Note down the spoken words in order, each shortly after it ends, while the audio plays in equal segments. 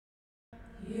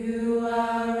You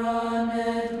are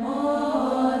honored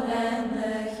more than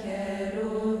the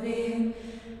cherubim,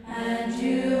 and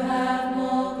you have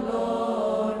more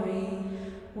glory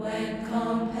when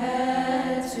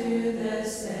compared to the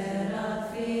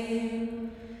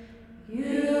seraphim.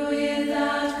 You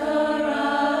without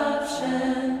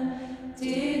corruption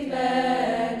did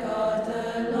bear God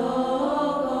the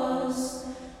Logos.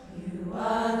 You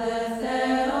are the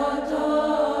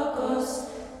Theotokos,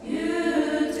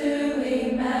 you do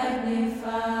we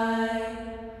magnify.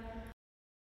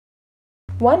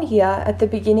 One year, at the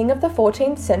beginning of the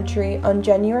 14th century, on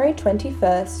January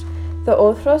 21st, the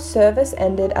Orthros service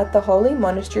ended at the holy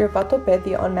monastery of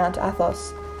Vatopedie on Mount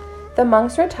Athos. The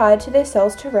monks retired to their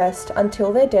cells to rest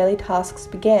until their daily tasks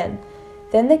began.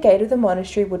 Then the gate of the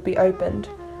monastery would be opened.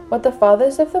 What the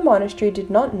fathers of the monastery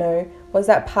did not know was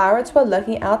that pirates were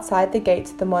lurking outside the gates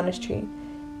of the monastery.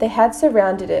 They had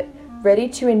surrounded it, ready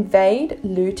to invade,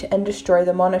 loot, and destroy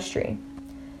the monastery.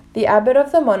 The abbot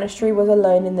of the monastery was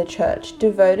alone in the church,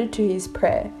 devoted to his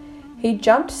prayer. He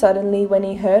jumped suddenly when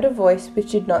he heard a voice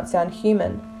which did not sound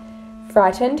human.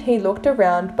 Frightened, he looked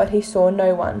around, but he saw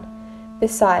no one.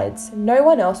 Besides, no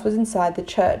one else was inside the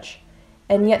church.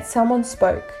 And yet someone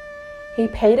spoke. He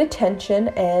paid attention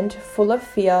and, full of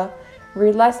fear,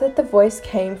 realized that the voice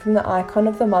came from the icon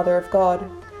of the Mother of God.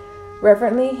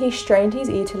 Reverently, he strained his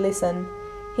ear to listen.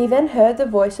 He then heard the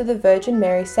voice of the Virgin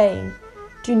Mary saying,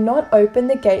 "Do not open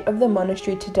the gate of the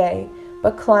monastery today,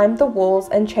 but climb the walls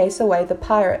and chase away the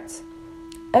pirates."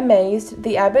 Amazed,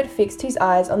 the abbot fixed his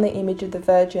eyes on the image of the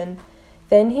Virgin.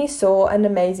 Then he saw an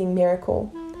amazing miracle.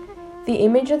 The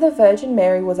image of the Virgin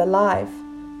Mary was alive.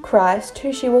 Christ,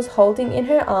 who she was holding in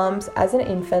her arms as an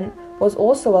infant, was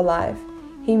also alive.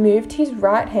 He moved his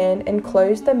right hand and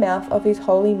closed the mouth of his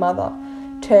Holy Mother,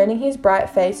 turning his bright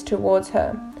face towards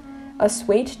her. A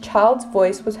sweet child's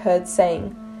voice was heard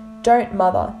saying, "Don't,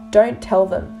 Mother, don't tell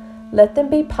them. Let them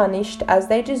be punished as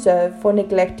they deserve for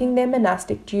neglecting their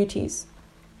monastic duties."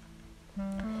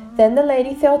 Then the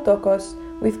Lady Theotokos,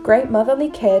 with great motherly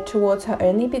care towards her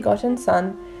only begotten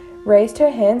son, raised her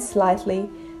hand slightly,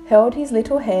 held his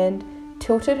little hand,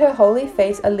 tilted her holy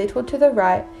face a little to the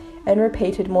right, and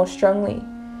repeated more strongly,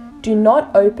 "Do not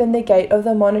open the gate of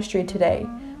the monastery today,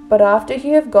 but after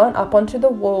you have gone up onto the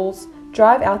walls,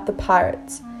 drive out the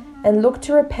pirates, and look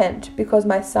to repent, because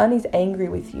my son is angry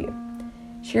with you."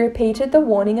 She repeated the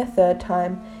warning a third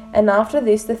time, and after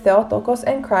this the Theotokos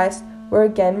and Christ were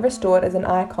again restored as an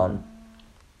icon.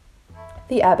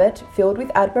 The abbot, filled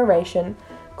with admiration,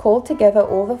 called together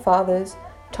all the fathers,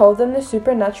 told them the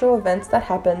supernatural events that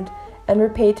happened, and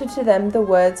repeated to them the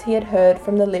words he had heard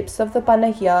from the lips of the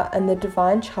Panagia and the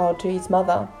divine child to his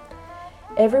mother.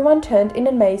 Everyone turned in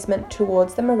amazement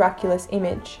towards the miraculous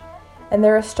image, and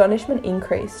their astonishment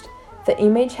increased. The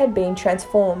image had been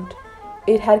transformed.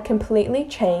 It had completely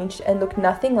changed and looked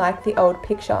nothing like the old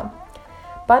picture.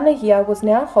 Panagia was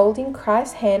now holding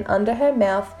Christ's hand under her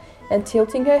mouth and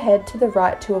tilting her head to the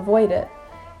right to avoid it.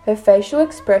 Her facial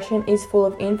expression is full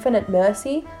of infinite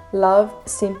mercy, love,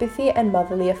 sympathy, and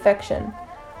motherly affection.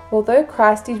 Although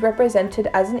Christ is represented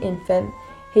as an infant,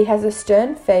 he has a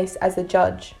stern face as a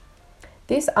judge.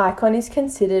 This icon is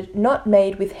considered not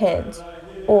made with hands,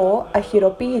 or a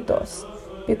hieropietos,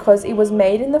 because it was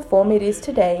made in the form it is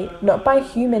today, not by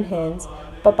human hands,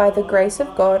 but by the grace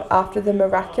of God after the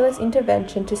miraculous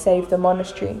intervention to save the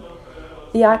monastery.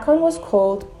 The icon was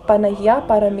called Panagia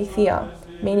Paramithia,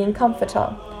 meaning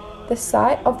comforter. The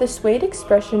sight of the sweet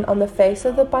expression on the face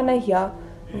of the Panagia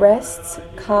rests,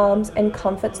 calms, and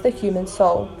comforts the human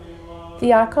soul.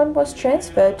 The icon was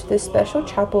transferred to the special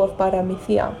chapel of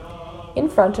Paramithia. In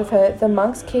front of her, the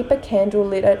monks keep a candle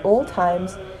lit at all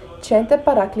times, chant the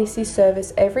Paraklesis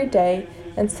service every day,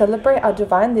 and celebrate our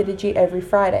Divine Liturgy every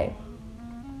Friday.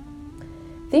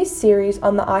 This series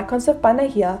on the icons of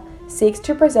Panagia seeks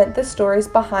to present the stories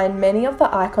behind many of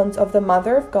the icons of the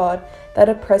Mother of God that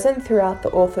are present throughout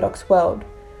the Orthodox world.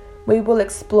 We will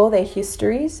explore their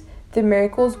histories, the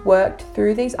miracles worked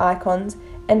through these icons,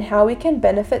 and how we can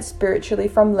benefit spiritually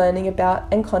from learning about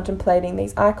and contemplating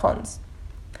these icons.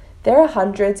 There are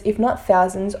hundreds, if not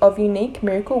thousands, of unique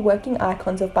miracle-working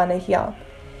icons of Panagia.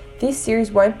 This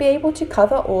series won't be able to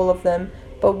cover all of them,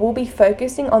 but we'll be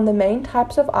focusing on the main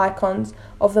types of icons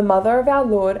of the Mother of our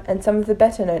Lord and some of the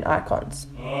better-known icons.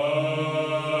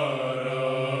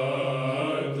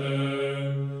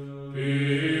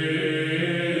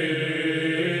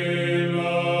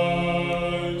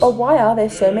 But why are there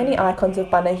so many icons of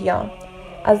Panagia?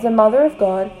 As the Mother of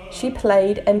God, she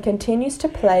played and continues to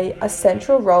play a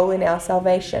central role in our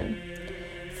salvation.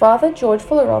 Father George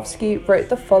Fulerovsky wrote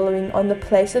the following on the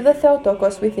place of the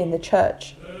Theotokos within the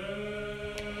Church.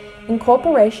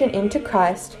 Incorporation into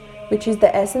Christ, which is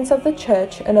the essence of the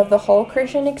Church and of the whole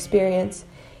Christian experience,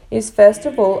 is first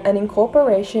of all an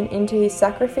incorporation into his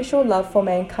sacrificial love for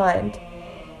mankind.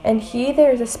 And here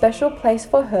there is a special place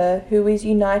for her who is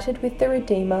united with the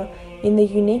Redeemer in the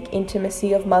unique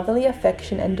intimacy of motherly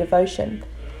affection and devotion.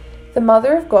 The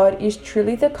Mother of God is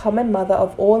truly the common mother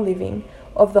of all living,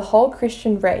 of the whole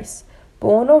Christian race,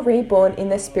 born or reborn in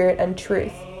the Spirit and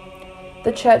truth.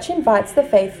 The Church invites the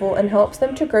faithful and helps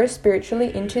them to grow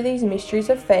spiritually into these mysteries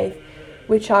of faith,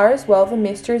 which are as well the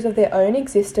mysteries of their own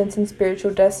existence and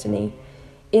spiritual destiny.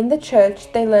 In the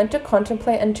Church, they learn to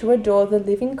contemplate and to adore the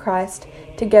living Christ,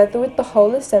 together with the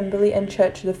whole assembly and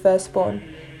Church of the firstborn,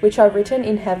 which are written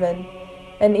in heaven.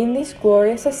 And in this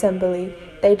glorious assembly,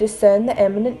 they discern the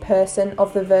eminent person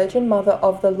of the Virgin Mother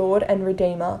of the Lord and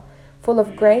Redeemer, full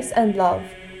of grace and love,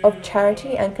 of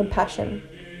charity and compassion.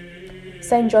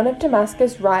 St. John of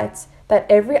Damascus writes that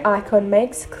every icon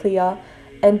makes clear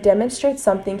and demonstrates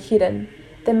something hidden.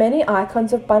 The many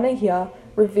icons of Panagia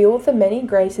reveal the many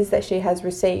graces that she has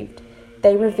received.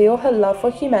 They reveal her love for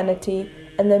humanity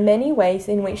and the many ways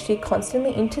in which she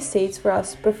constantly intercedes for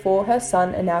us before her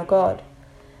Son and our God.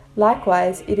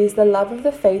 Likewise, it is the love of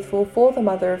the faithful for the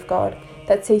Mother of God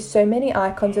that sees so many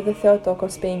icons of the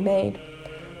Theotokos being made.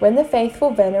 When the faithful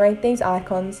venerate these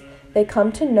icons, they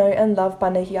come to know and love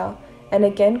Panagia, and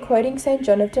again quoting St.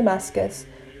 John of Damascus,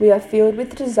 we are filled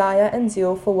with desire and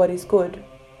zeal for what is good.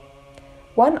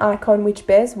 One icon which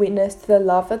bears witness to the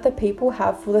love that the people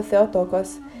have for the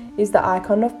Theotokos is the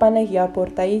icon of Panagia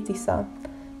Portaitissa.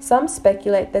 Some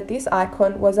speculate that this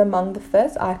icon was among the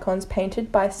first icons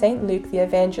painted by St. Luke the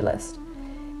Evangelist.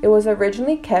 It was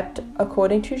originally kept,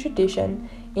 according to tradition,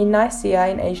 in Nicaea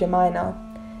in Asia Minor.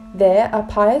 There, a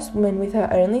pious woman with her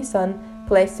only son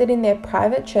placed it in their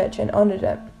private church and honoured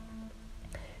it.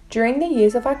 During the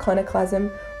years of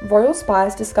iconoclasm, royal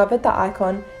spies discovered the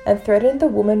icon and threatened the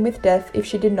woman with death if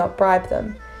she did not bribe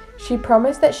them. She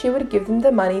promised that she would give them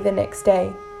the money the next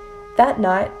day. That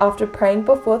night, after praying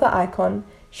before the icon,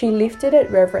 she lifted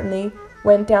it reverently,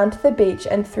 went down to the beach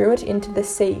and threw it into the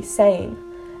sea, saying,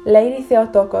 "Lady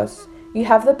Theotokos, you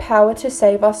have the power to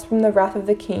save us from the wrath of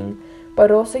the king, but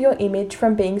also your image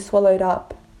from being swallowed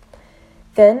up."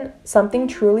 Then something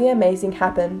truly amazing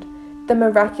happened. The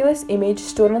miraculous image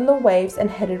stood on the waves and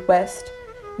headed west.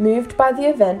 Moved by the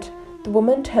event, the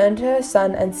woman turned to her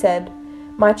son and said,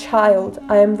 "My child,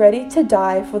 I am ready to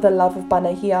die for the love of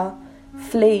Panagia.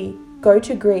 Flee, go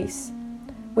to Greece."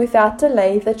 Without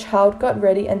delay, the child got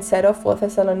ready and set off for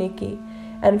Thessaloniki,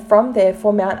 and from there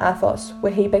for Mount Athos,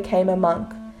 where he became a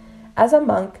monk. As a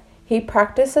monk, he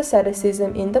practiced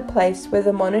asceticism in the place where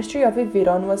the monastery of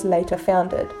Iviron was later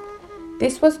founded.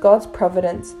 This was God's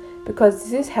providence, because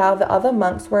this is how the other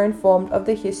monks were informed of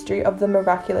the history of the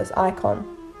miraculous icon.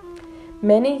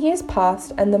 Many years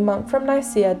passed, and the monk from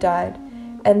Nicaea died,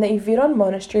 and the Iviron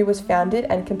monastery was founded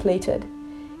and completed.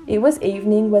 It was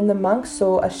evening when the monks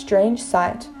saw a strange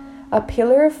sight, a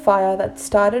pillar of fire that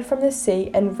started from the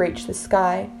sea and reached the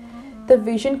sky. The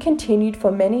vision continued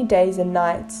for many days and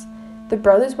nights. The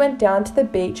brothers went down to the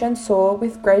beach and saw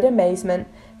with great amazement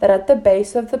that at the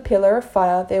base of the pillar of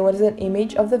fire there was an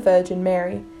image of the Virgin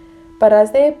Mary. But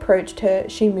as they approached her,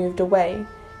 she moved away.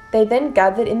 They then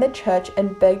gathered in the church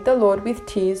and begged the Lord with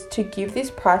tears to give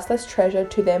this priceless treasure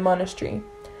to their monastery.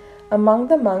 Among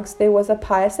the monks there was a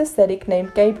pious ascetic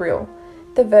named Gabriel.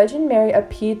 The Virgin Mary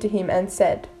appeared to him and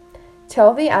said,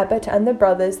 "Tell the abbot and the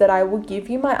brothers that I will give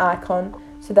you my icon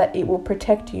so that it will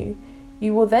protect you.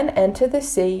 You will then enter the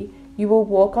sea, you will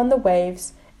walk on the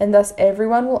waves, and thus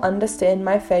everyone will understand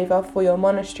my favour for your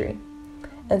monastery."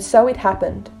 And so it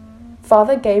happened.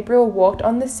 Father Gabriel walked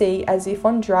on the sea as if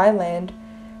on dry land,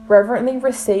 reverently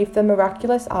received the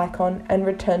miraculous icon, and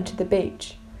returned to the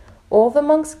beach. All the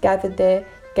monks gathered there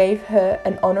gave her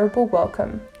an honourable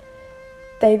welcome.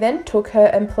 They then took her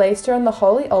and placed her on the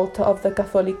holy altar of the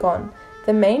Catholicon,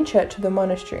 the main church of the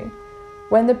monastery.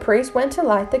 When the priest went to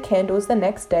light the candles the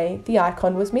next day, the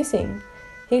icon was missing.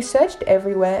 He searched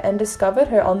everywhere and discovered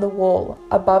her on the wall,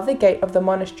 above the gate of the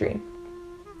monastery.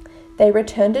 They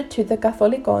returned it to the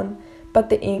Catholicon, but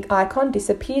the icon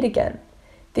disappeared again.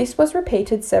 This was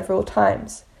repeated several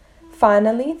times.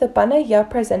 Finally, the Panagia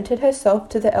presented herself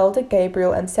to the elder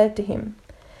Gabriel and said to him,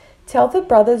 "Tell the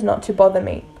brothers not to bother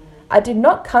me. I did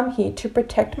not come here to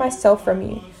protect myself from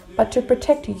you, but to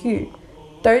protect you.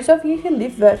 Those of you who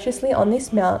live virtuously on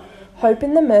this mount hope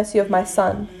in the mercy of my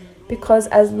Son, because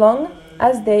as long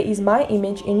as there is my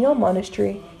image in your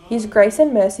monastery, his grace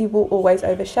and mercy will always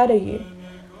overshadow you."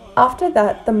 After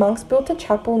that, the monks built a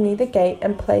chapel near the gate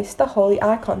and placed the holy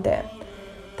icon there.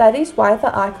 That is why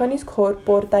the icon is called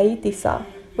Portaitissa,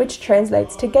 which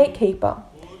translates to gatekeeper.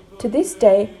 To this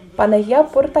day, Panagia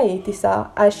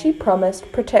Portaitisa, as she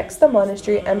promised, protects the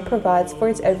monastery and provides for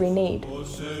its every need.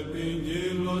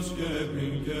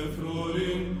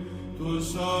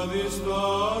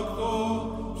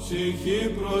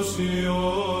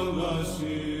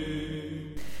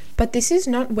 But this is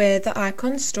not where the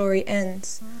icon's story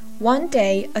ends. One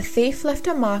day, a thief left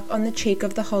a mark on the cheek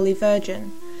of the Holy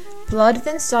Virgin. Blood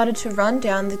then started to run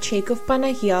down the cheek of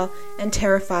Panagia and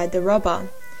terrified the robber.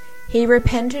 He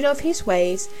repented of his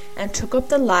ways and took up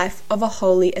the life of a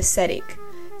holy ascetic.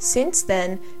 Since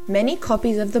then, many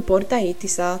copies of the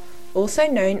Portaitisa, also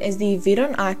known as the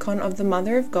Iviron icon of the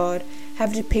Mother of God,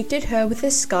 have depicted her with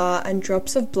a scar and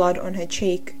drops of blood on her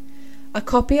cheek. A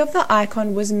copy of the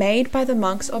icon was made by the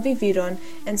monks of Iviron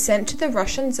and sent to the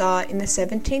Russian Tsar in the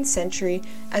 17th century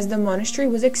as the monastery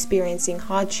was experiencing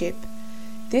hardship.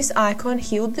 This icon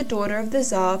healed the daughter of the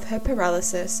Tsar of her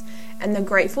paralysis, and the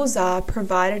grateful Tsar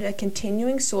provided a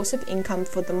continuing source of income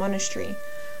for the monastery.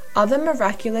 Other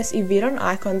miraculous Iviron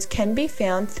icons can be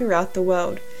found throughout the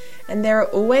world, and there are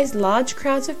always large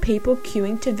crowds of people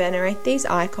queuing to venerate these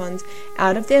icons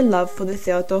out of their love for the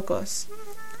Theotokos.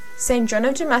 St. John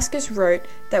of Damascus wrote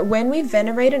that when we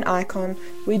venerate an icon,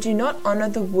 we do not honor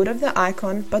the wood of the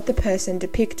icon but the person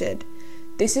depicted.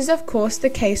 This is of course the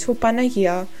case for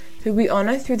Panagia, who we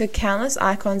honor through the countless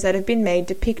icons that have been made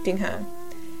depicting her.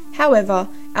 However,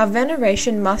 our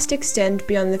veneration must extend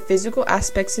beyond the physical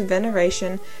aspects of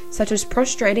veneration, such as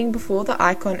prostrating before the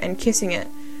icon and kissing it.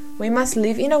 We must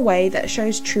live in a way that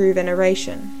shows true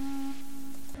veneration.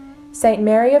 Saint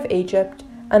Mary of Egypt,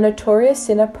 a notorious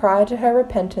sinner prior to her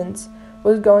repentance,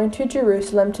 was going to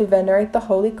Jerusalem to venerate the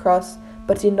Holy Cross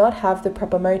but did not have the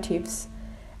proper motives.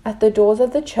 At the doors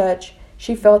of the church,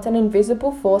 she felt an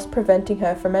invisible force preventing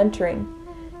her from entering.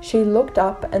 She looked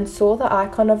up and saw the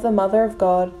icon of the Mother of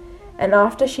God, and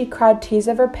after she cried tears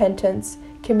of repentance,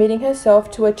 committing herself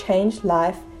to a changed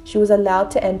life, she was allowed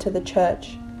to enter the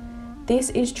church. This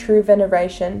is true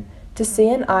veneration, to see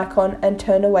an icon and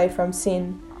turn away from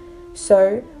sin.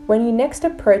 So, when you next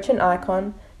approach an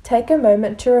icon, take a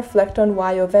moment to reflect on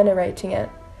why you're venerating it.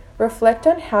 Reflect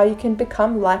on how you can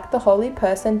become like the holy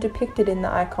person depicted in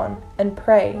the icon, and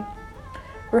pray.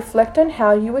 Reflect on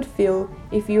how you would feel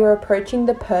if you were approaching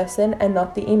the person and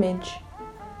not the image.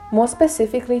 More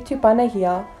specifically to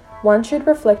Panagia, one should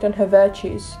reflect on her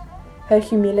virtues, her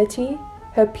humility,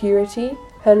 her purity,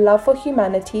 her love for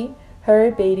humanity, her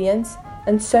obedience,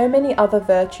 and so many other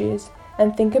virtues,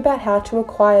 and think about how to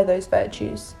acquire those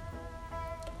virtues.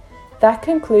 That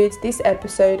concludes this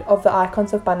episode of the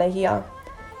Icons of Panagia.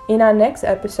 In our next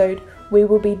episode, we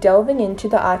will be delving into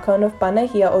the icon of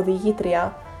Panagia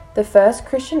Oviitria, the first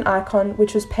Christian icon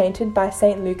which was painted by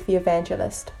St. Luke the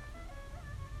Evangelist.